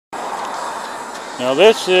Now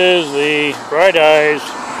this is the Bright Eyes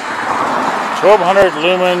 1200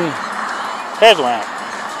 lumen headlamp.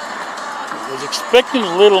 I was expecting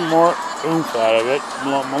a little more oomph out of it,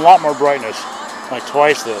 a lot more brightness, like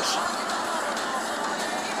twice this.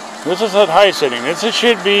 This is at high setting. This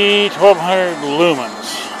should be 1200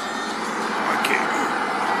 lumens. Okay.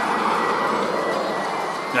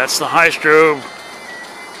 That's the high strobe,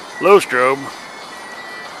 low strobe.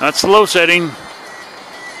 That's the low setting,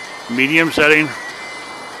 medium setting,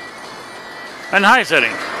 and high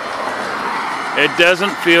setting. It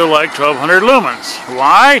doesn't feel like 1200 lumens.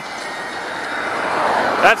 Why?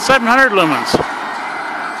 That's 700 lumens.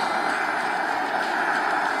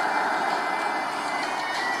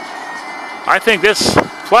 I think this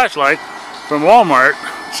flashlight from Walmart,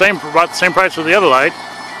 about the same price as the other light,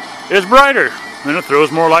 is brighter, and it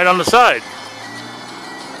throws more light on the side.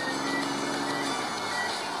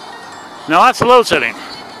 Now that's the low setting.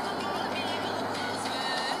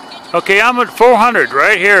 Okay, I'm at 400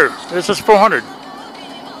 right here. This is 400.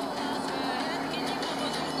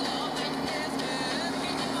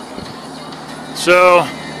 So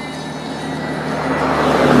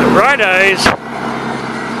the Bright Eyes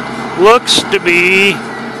looks to be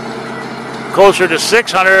closer to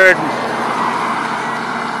 600,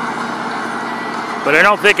 but I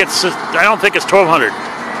don't think it's 1200.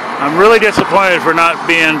 I'm really disappointed for not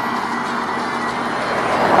being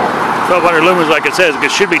 1200 lumens like it says. It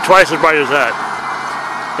should be twice as bright as that,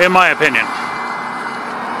 in my opinion.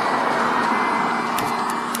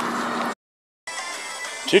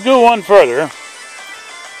 To go one further,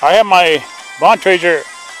 I have my Bontrager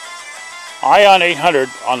Ion 800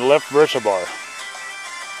 on the left versa bar,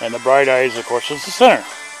 and the Bright Eyes, of course, is the center.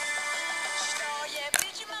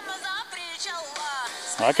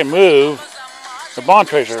 I can move the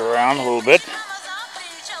Bontrager around a little bit,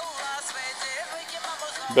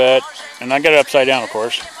 and I got it upside down, of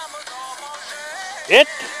course. It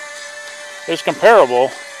is comparable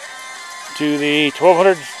to the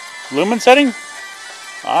 1200 lumen setting.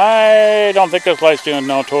 I don't think this light's doing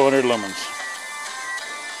no 1200 lumens.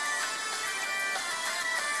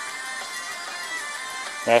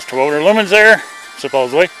 That's 1200 lumens there,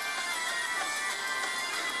 supposedly.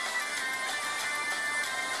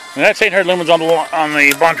 And that's 800 lumens on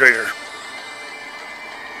the Bontrager.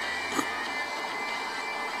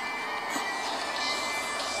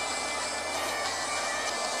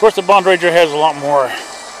 Of course, the Bontrager has a lot more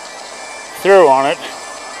throw on it,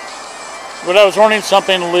 but I was wanting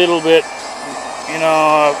something a little bit, you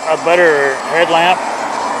know, a better headlamp,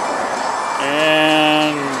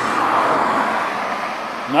 and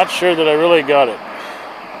not sure that I really got it.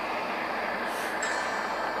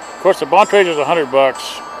 Of course, the Bontrager is $100.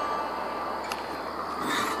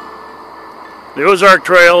 The Ozark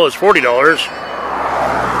Trail is $40.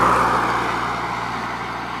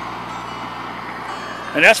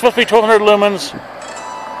 And that's supposed to be 1200 lumens.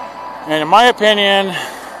 And in my opinion,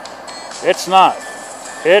 it's not.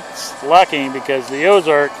 It's lacking because the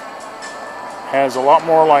Ozark has a lot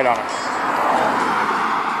more light on it.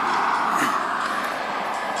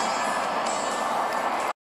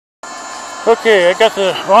 Okay, I got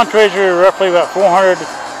the Bontrager roughly about 400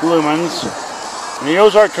 lumens, and the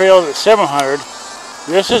Ozark Trail is at 700.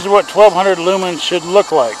 This is what 1200 lumens should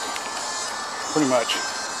look like, pretty much.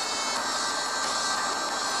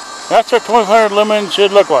 That's what 1200 lumens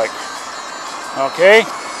should look like. Okay,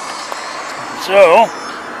 so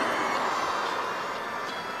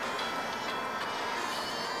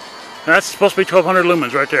that's supposed to be 1200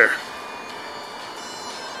 lumens right there.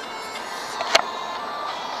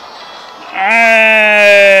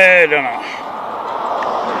 I don't know.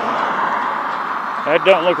 That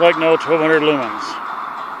don't look like no 1200 lumens.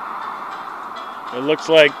 It looks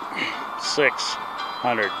like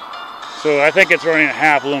 600. So I think it's running at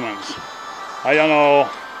half lumens. I don't know,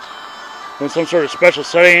 with some sort of special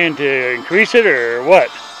setting to increase it or what.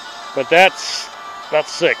 But that's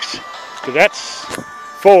 6. So that's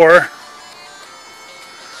 4.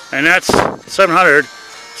 And that's 700.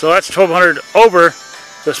 So that's 1200 over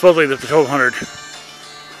supposedly the 1200.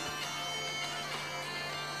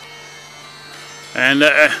 And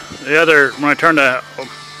the other, when I turned the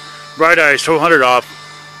Bright Eyes 1200 off,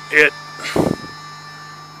 it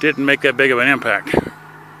didn't make that big of an impact.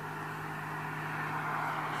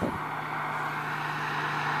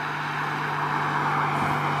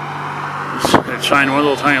 It shined one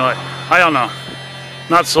little tiny light. I don't know.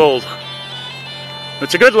 Not sold.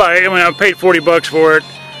 It's a good light. I mean, I paid $40 for it.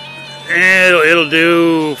 And it'll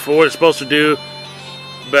do for what it's supposed to do,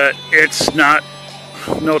 but it's not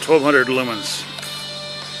no 1200 lumens.